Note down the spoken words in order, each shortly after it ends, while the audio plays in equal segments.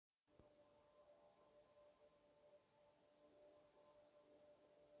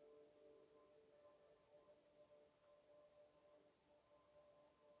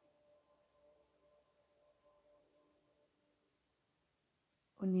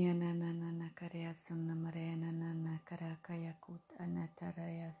Unyanana karya sunna marayana karakaya kut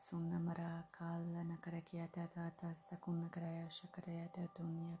anataraya sunna mara kala nakarakia tata sakuna karaya shakaraya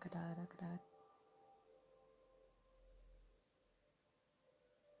dunya kadara kadar.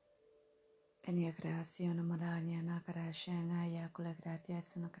 Enya creación maranya nakarashana ya kulagratia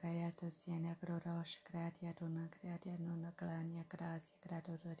sunna karaya tusiana karora shakratia dona kratia nona kalanya gracia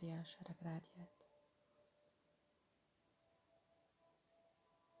gradoria sharakratia.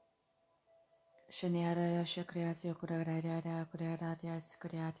 Shaniara Shakriasio Kuragrada Kuradatia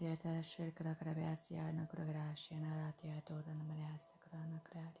Skuriatia Shirkara Grabasia and Kuragrasia and Aratia Dora Marias Kurana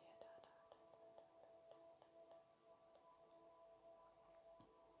Gradia.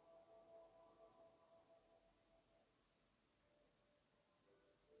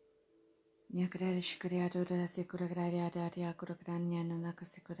 Niakradish Kuriado Sikuragradia Datia Kuragrania and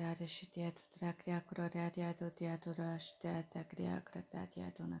Nakasikurada Shitia Trakria Kuradia Dotia Dorashtia Takria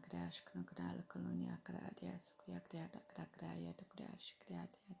Kragratia Dona Crash Knokral Colonia Kradia Sukria Krakraya to Crash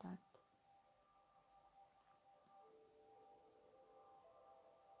Kriatia.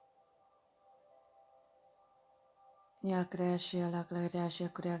 Nya gracia la gracia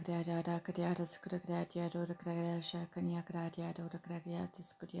curagradia da cadiatus curagradia do gracia cania gradia do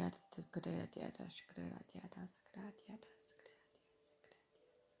gradiatis curiatis curadia da scuradia da scuradia da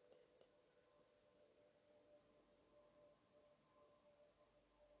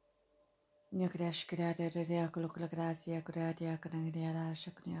Nya gracia curadia da colocula gracia curadia canadia da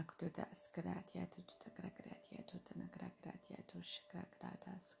shaknia cuda scuradia to the gradia to the gradia to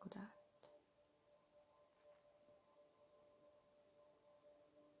scuradia scuradia.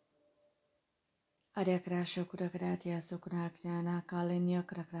 Aria crasho curagratia sucragrana calinia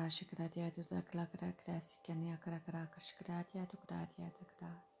cragrashi gradia to the clagrasi cania cragrash gradia to gradia to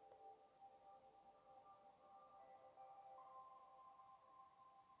gradia.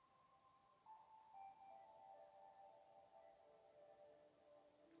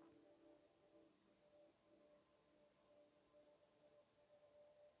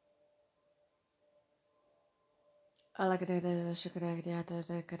 Alla grada shakaragia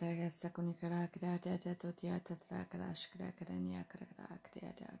da grada sakunikara grada da totia tatra crash grania cragra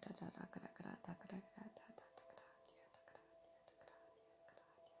da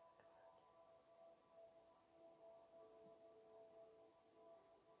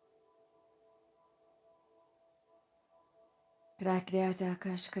Crackriata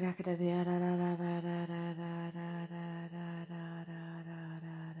cash crackadia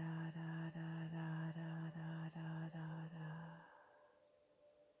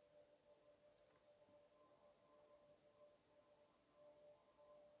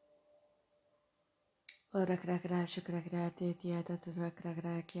Ora crackrash crackrati tiata to the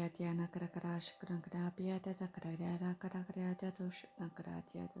crackrakia tiana crackrash crackrapia da crackrata crackrata to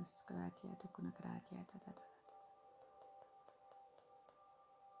shnakratia to scratia to cunacratia.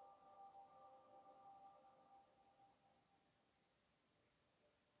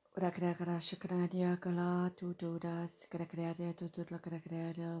 Crackerash cradia cala tu dudas crackratia to la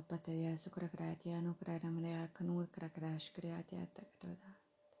crackradia batea sucratia no cradamania canur crackrash creatia tactoda.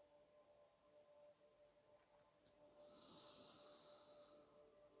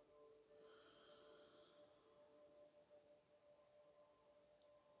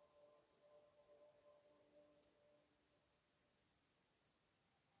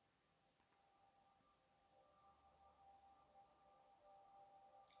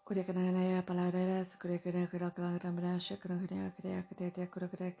 Curacanaya paladeras, curacana cracramrash, cracria, creatia,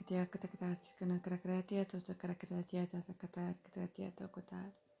 curacratia, catacratia, cracratia, to the cracratia, the catatia, to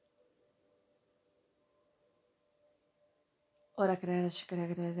cotar. Ora crash,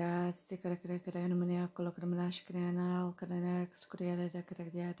 cracradas, the cracramania, colocramrash, cranal, canax, curia, the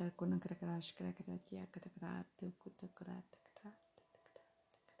cracria, cunacrash, cracratia, catacrat, to cutacrat.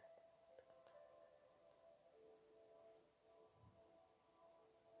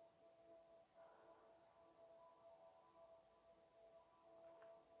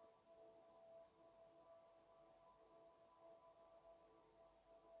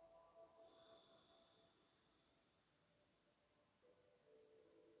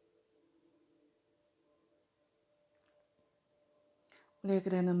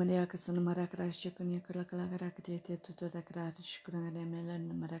 Legrana Maria Casuna Maracrash, Cunia Calacaracatia to the Gratish, Curana Melan,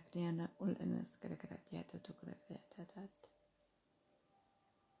 Maracriana, Ulenas, Caracatia to Curacata.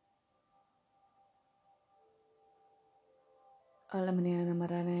 Alamaniana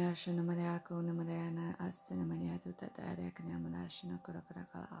Marana, Shana Mariaco, Namariana, Asinamania to the Arecana Manashina,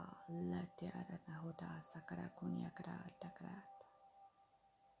 Curacala, Latiara, Nahuda, Sakaracunia, Takrat.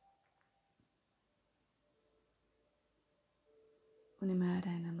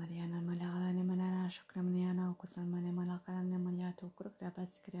 Unimarana Mariana Malala Manana Shukramaniana Kusamani Malakarana Maniato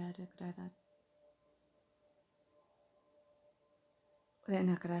Kurabas Created Gradat.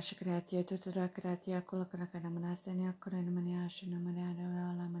 Urena Crash Creatia Tutura Creatia Kulakana Manasania Kurana Maniashina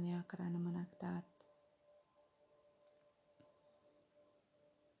Maniana Mania Karana Manaktat.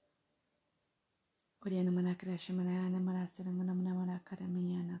 Uriana Manakarashi Manana Manasana Manamana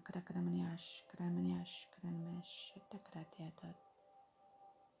Karamaniana Karakamaniash Karamaniash Karamash Takratia.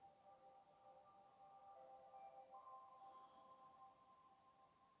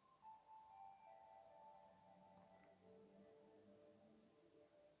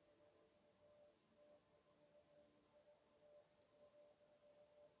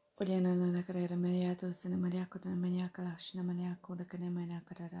 Uriana Nakarera Mariato Sinamariaco Maniaca Lashna Maniaco the Kanemana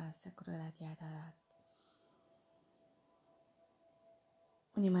Karara Sakuratia.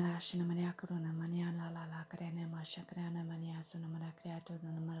 Unimarashina Maria Corona Mania La Carena Mashakrana Mania Sunamara Creator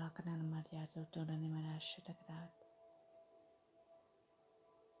Malakarana Maria Totora Nimarashitagrat.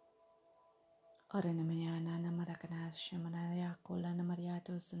 Orena Maniana Namarakanar Shimanaria Kola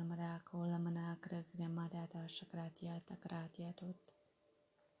Namariato Sunamara Kola Manakra Gramada Shakratia Takratia Tot.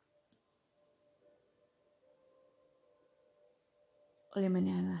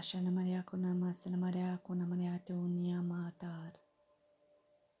 Olimaniana Shana Maria Kunama Sanamaria Kunamaria Tunia Matar.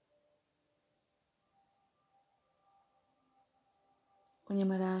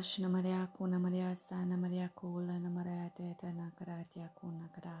 Uniamarash Namaria Kuna Maria Sana Maria Kola Namaria Teta Nakaratia Kuna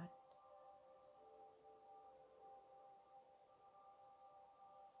Karat.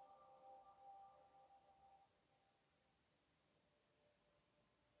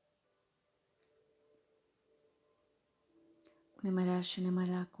 Unimarashina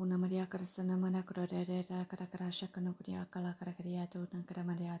Malakuna Maria Karasana Manakurada Karakarasha Kanukuria Kalakarakaria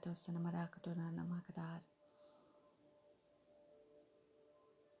Nakaramaria Sanamarakatuna Namakadar.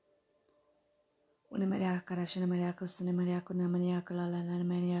 Unimaria Karashina Maria Kusana Maria Kunamaria Kalala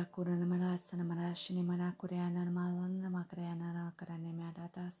Maria Kurana Malasana Marashini Manakuriana Malan Makariana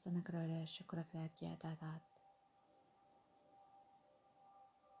Karanimada Sanakarada Shukurakratia Dadat.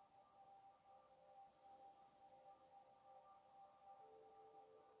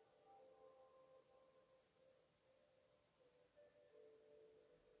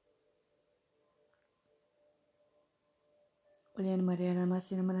 Ulian Maria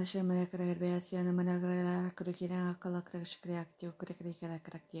Masina Manasha Maria Karabiasia Managara Kurikina Kalakrakshakriakti Kurikara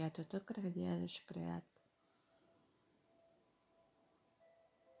Kraktia to Tukradia Shakriat.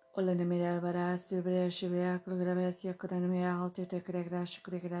 Olena Maria Vara Subria Shivia Kurgravesia Kuranamia Alto Tekrash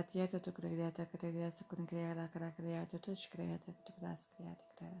Kurigratia to Tukriata Karias Kunkriata Karakria to Tushkriata to Kras Kriata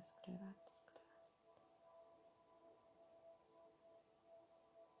Kras Kriat.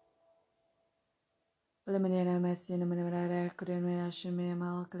 Lemonera Messina Manavara Kurimera Shimia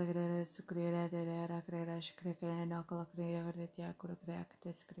Malclagra Sucriata Krera Shkrika and Alcalacria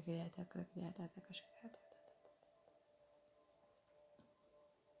Kurakriatis Kriata Krakiata Kashkata.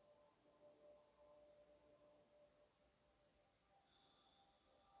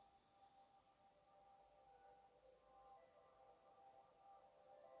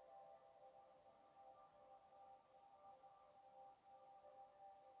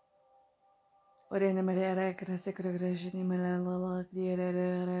 Orena Maria Crasicragini Malala,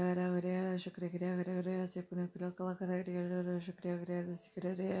 Diara, Shukrigra, Sepulcra, Shukrigra,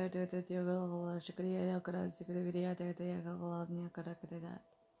 Secretary, Diogo, Shukria, Crasicria, Diagonia, Caracada.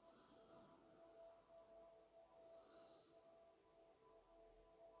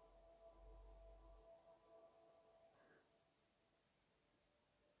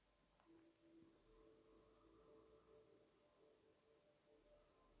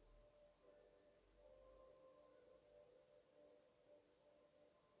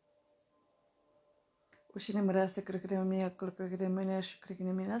 Ushinamara Secretary, Kulkrimina,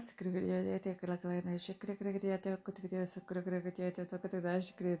 Shukrimina, Secretary, Kalakana, Shukrigia, Kutia, Secretary,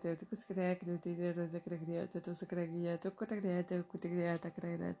 Sokatash, created to Kuskria, the Secretary, to Secretary, to Kotaria, Kutia,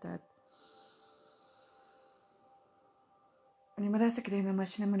 Takrata. Animara Secretary,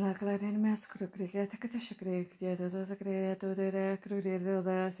 Machine Malakala, and Mascro, Takashakri, to Secretary, to the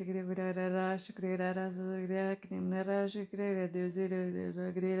Crudida, Secretary, Shukrida, Zuriak, Nimera, Shukra, the Zero,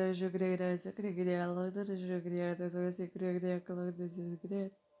 the Greta, Shukrida, Secretary, the Shukria, the Secretary, the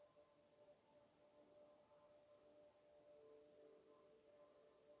Secretary.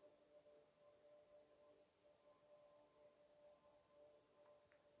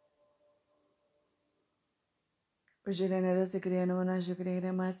 Ujirana Secretary, Shukri,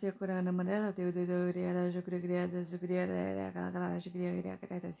 Masia Kurana Manela, the Udia, Shukria, the Sukria, Shukria,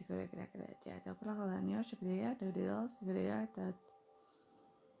 Secretary, Shukria, the Shukria, the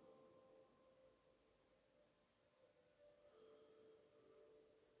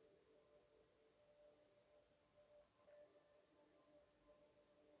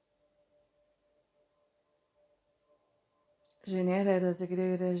Genera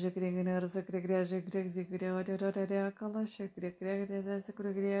segregra segregra segregra segregra segregra kala segregra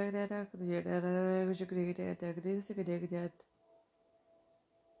segregra segregra segregra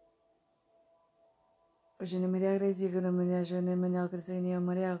Ojine Maria Zigana Maria Jane Maria Grazania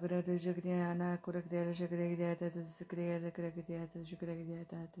Maria Grada Jagriana Kuragria Jagriga to Secrea the Cragatia to Jagriga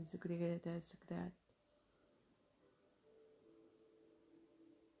to Secrea Secret.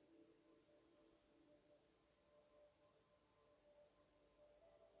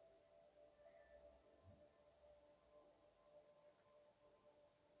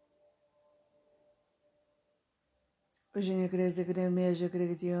 Ojine Graza Gramia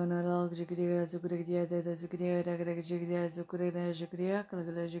Jagriga Log Jagriga Zugragia the Secrea Jagriga Zucrena Jagria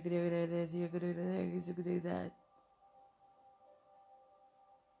Kalagala Jagriga Zagriga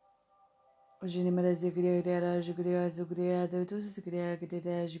Ojine Maria Zagriga Jagria Zugria the Tusgria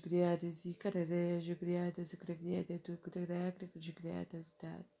Gida Jagria the Zikara Jagria the Secretia to Kutra Jagria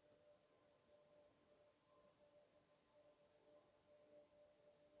that.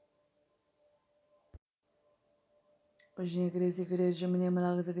 Hoje igreja igreja minha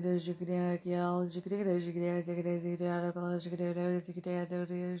malaga igreja igreja que al igreja igreja igreja igreja aquela igreja igreja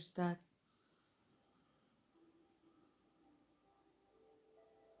igreja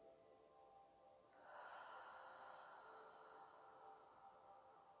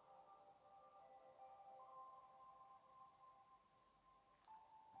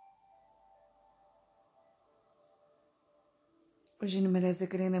hoje não merece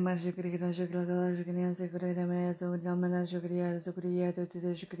igreja mas igreja aquela igreja igreja merece o zaman igreja igreja tudo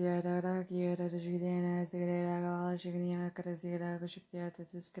igreja era que era igreja igreja aquela igreja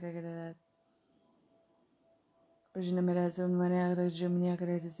igreja igreja hoje não merece uma maneira de minha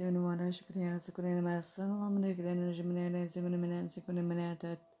igreja uma maneira de igreja igreja merece uma maneira de minha igreja uma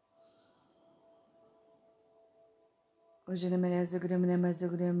maneira Hoje na manhã segura-me mais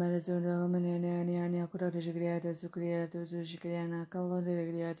segura-me mais segura-me cura de criada sucriada de criada calor de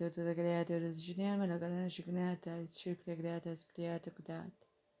criada toda criada de genial na cara de criada chique criada criada cuidado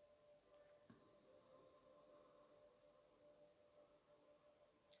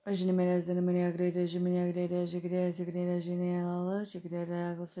Hoje na manhã grande de manhã grande de criada genial de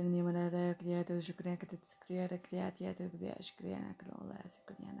criada com sangue manada criada de criada criada criada criada criada criada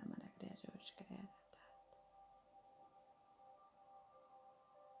manada criada hoje criada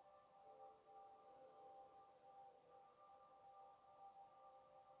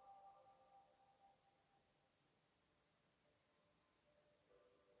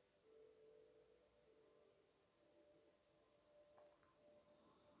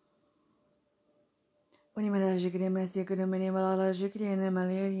Unimana Jigrima Sigurmani Malala Jigrina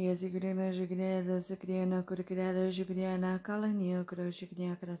Malaria Zigrina Jigrina Zigrina Kurikada Jigrina Kalania Kuro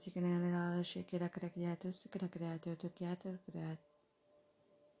Jigrina Krasikana Shikira Krakiatu Sikrakiatu Tukiatu Krat.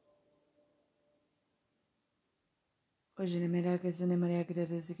 Ujinamera Kazanamaria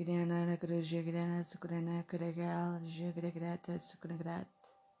Grata Zigrina Kuru Jigrina Sukrana Kuragal Jigrata Suknagrat.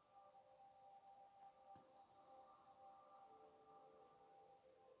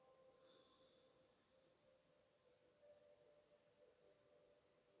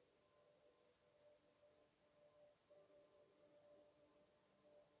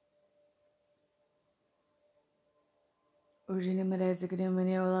 Ujinamera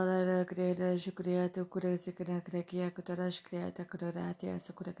Zigrimani Ola Greta Shukriatu Kurasikana Krakia Kutarash Kriata Kuratia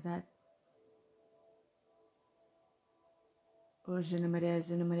Sukrakrat. Hoje na Maria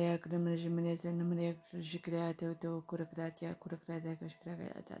Zena Maria Crema de Maria Zena Maria Jigrata do Curagratia Curagrata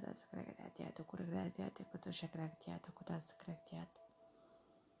Curagrata da Sacragratia do Curagratia de Coto Sacratia do Cota Sacratia.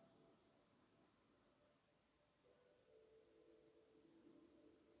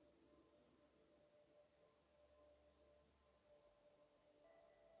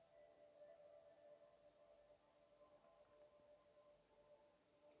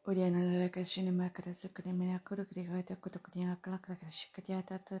 Oriana la Cashina Macra Sucremia Curagrata Cotoconia Clacracatia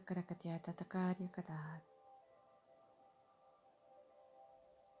Tata Caracatia Tatacaria Catat.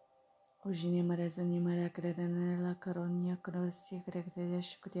 Eugenia Marazoni Maria Granella Caronia Crossi Gregatia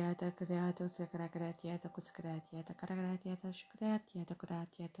Shucriata Creato Sacragratia Cuscratia Caragratia Shucratia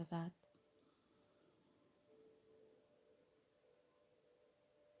Curatia Tazat.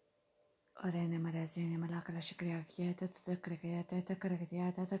 Orene Marazini Malacra Shikria Kieta to the Cricket, the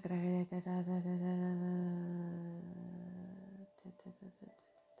Cricket, the Cricket.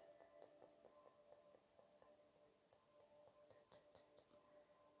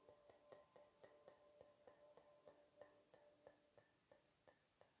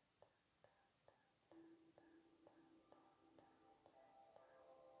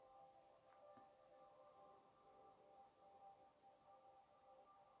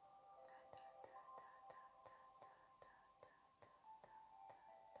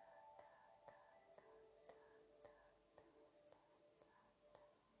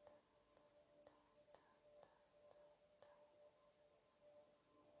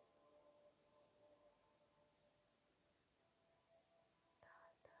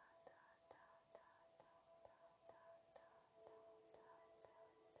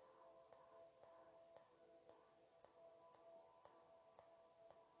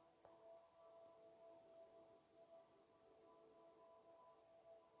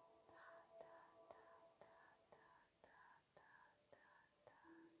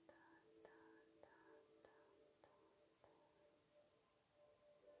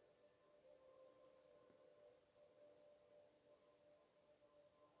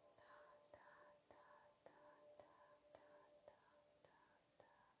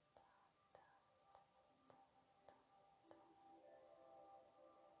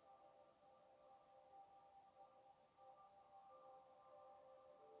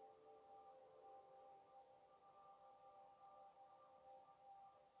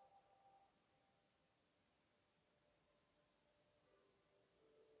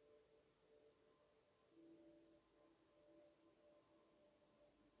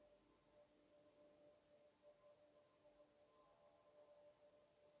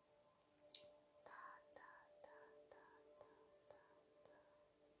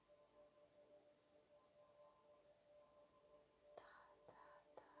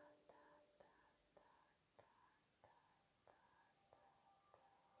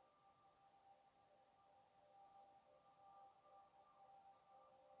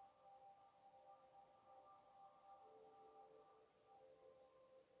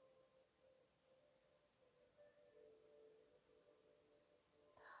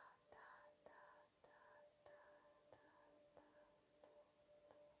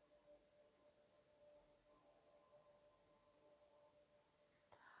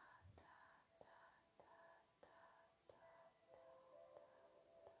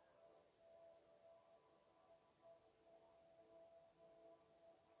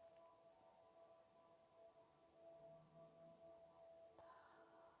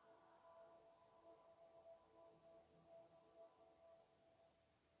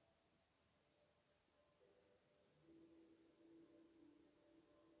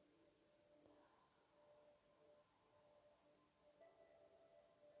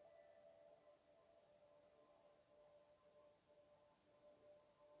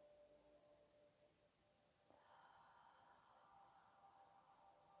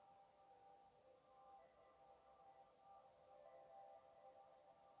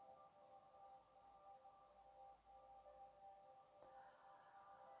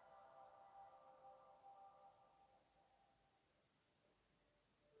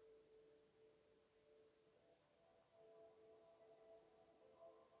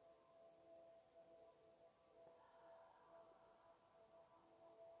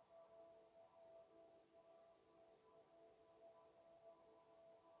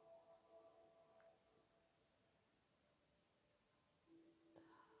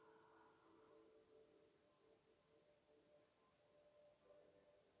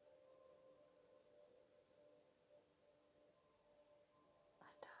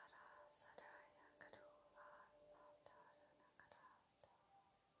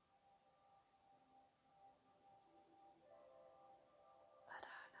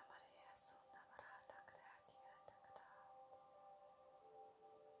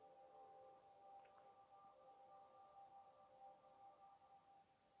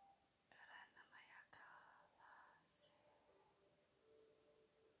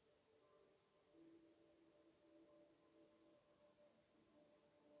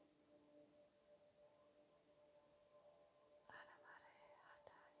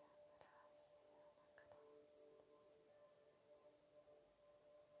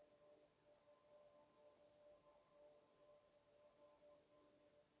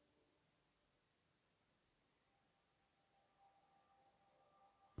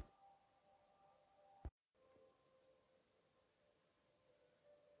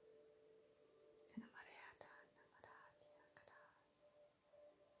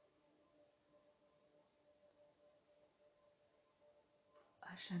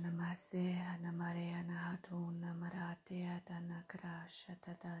 Ashanamase Anamare Anahatu Namarate Adanakra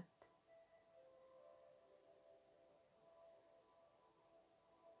Shatadat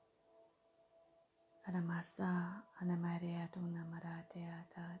Anamasa Anamare Aduna Marate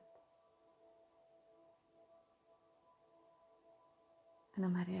Adat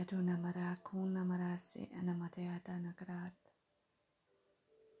Anamare Aduna Marakuna Marasi Anamate Adanakrat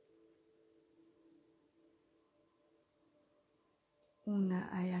Una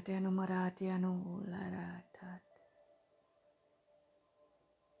Ayateno Maratiano Laratat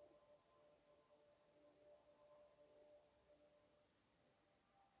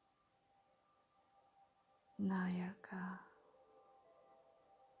Nayaka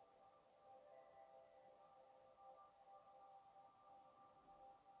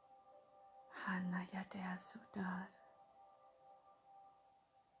Hanayate Asudar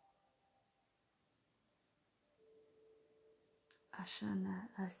Ashana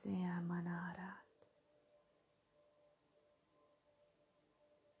Asea Manarat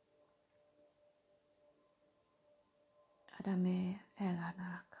Adame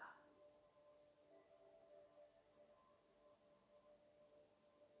Elanaka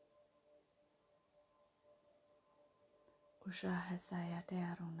Usha Hesayate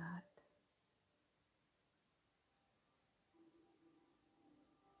Arunat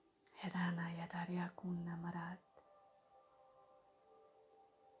Herana Yadaria Kunna Marat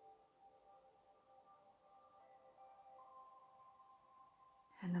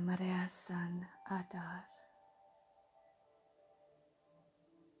Anamarea San Adar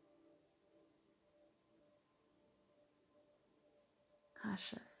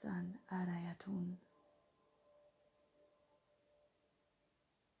Hasha San Arayatun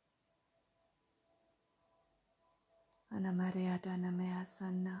Anamarea Danamea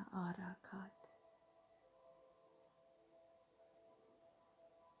Sanna Arakat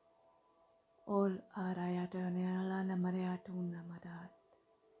Ol Arayadonela Namarea Tuna Madat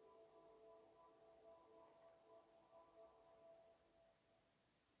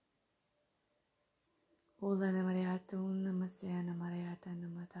Ola Namarea Tun Namasea Namarea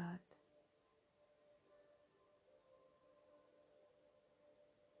Tanamadat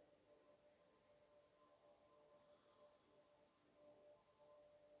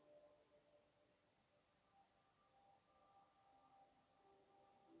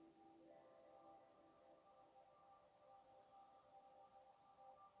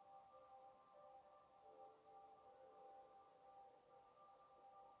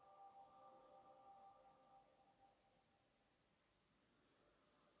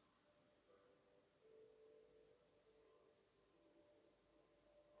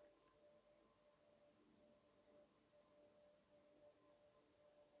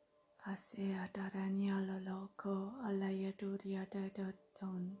Asea Daranya Loloko Alayaduria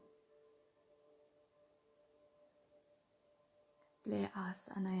Dadoton Leas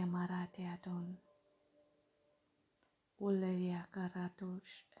Anayamarate Adon Uleria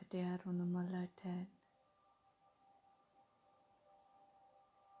Karatush Ederunumalaten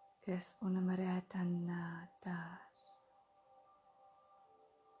Es Unamareatana Dar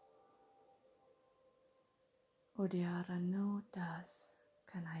Udiaranu Das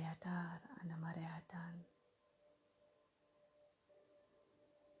Kanayadar Anamareatan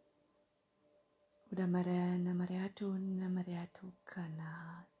Udamare Namareatun Namareatu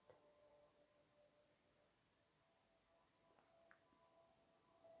Kanat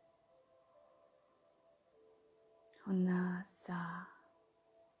Huna Sa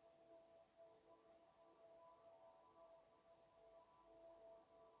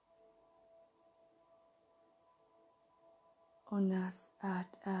Unas Ad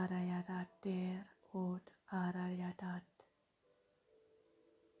Arayadater Ud Arayadat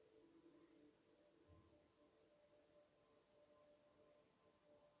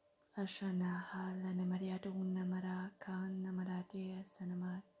Ashana Halana Mariadun Namarakan Namarate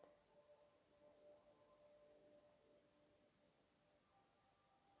Sanamat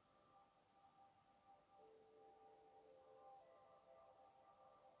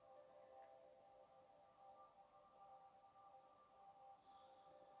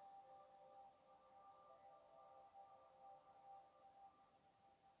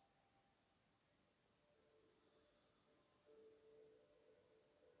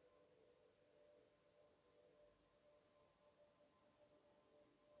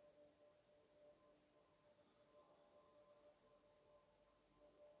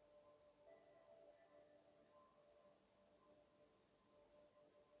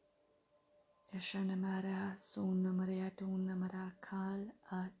Yashanamara Sunamariatun Namarakal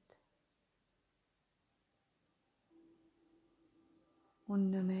At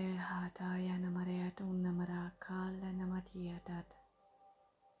Unname hataya namareat unnamara kala namatiatat.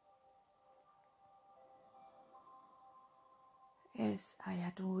 Es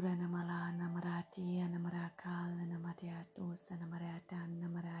ayatura namala namaratia namarakala namatiatus namaratan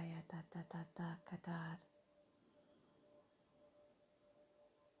namaraya tatatata katar.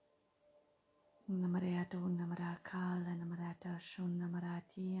 Namareatu namarakala namarata shun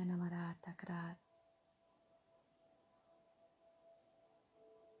namaratia namarata krat.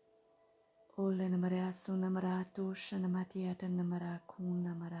 Ule namarasu namaratu shanamatiata namarakun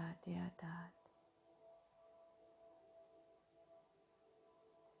namaratiatat.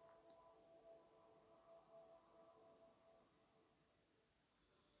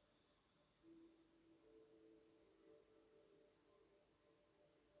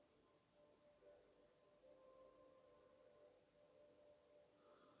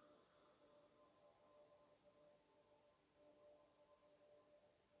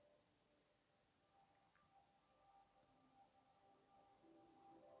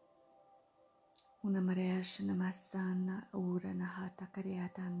 Una marea shanamasana ura nahata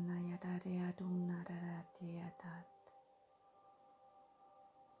kariatana yadariaduna raratiatat.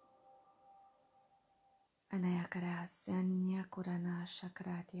 Anayakara sanya kurana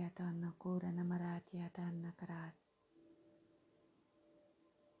shakratiatana kurana maratiatana karat.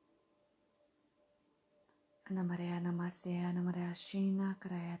 Anamarea namasea anamarea shina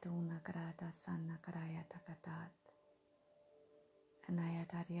karayatuna karata sanna karayata katat.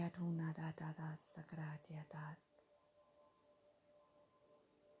 Anayatariatuna radada sakratiatat.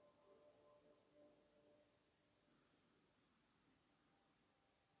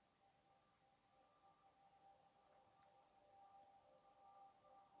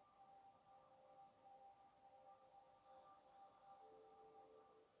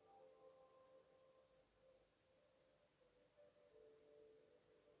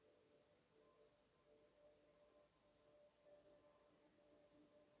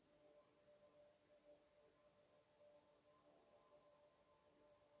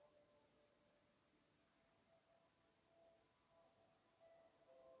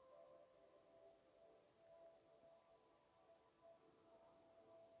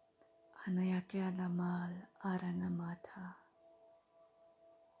 Anayakadamal aranamata.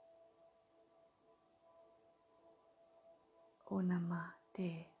 Onama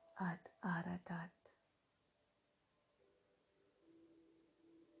te ad aratat.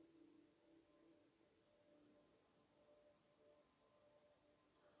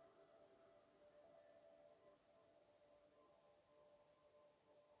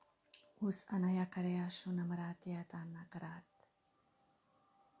 Us anayakarea shunamaratia karat.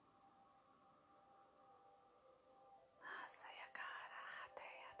 Asayakara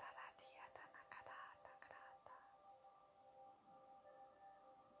hatea daratia karata karata.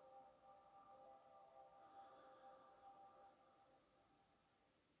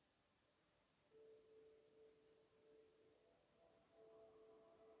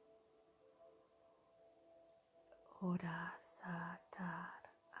 Oda satar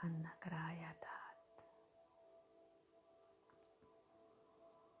anakrayatat.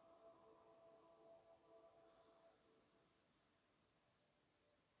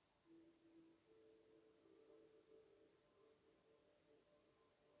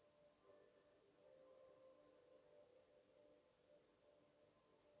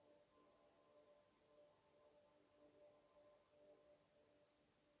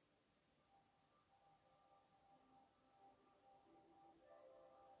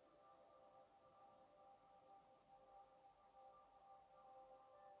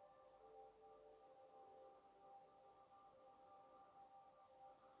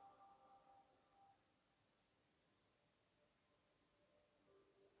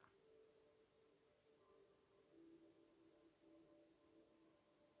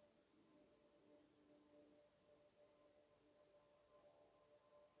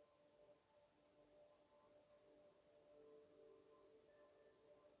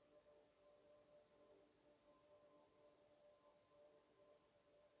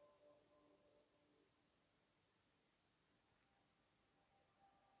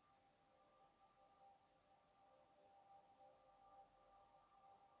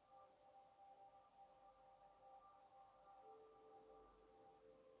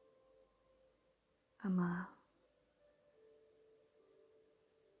 Ama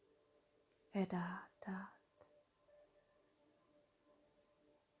edata.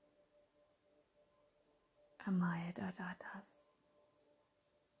 Ama edadatas.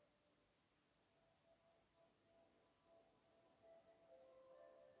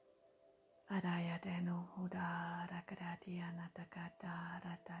 Araya deno huda rakadatia natakata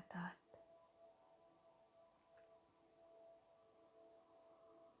ratatat.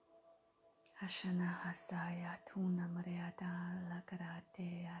 Ashana hasaya tuna mariada lakarate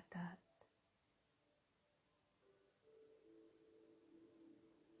atat.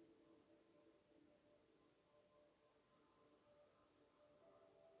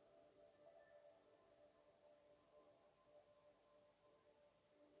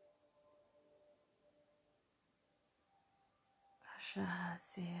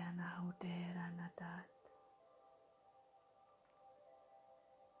 Ashahasya nahudera natat.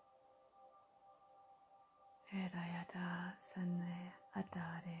 Erayata sane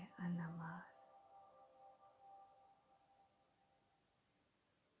atare anamar.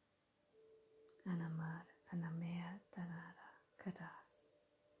 Anamar anamea tanara kadas.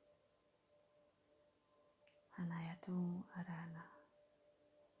 Anayatu arana.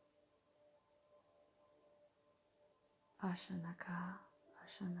 Ashanaka,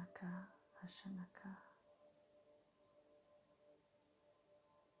 Ashanaka, Ashanaka.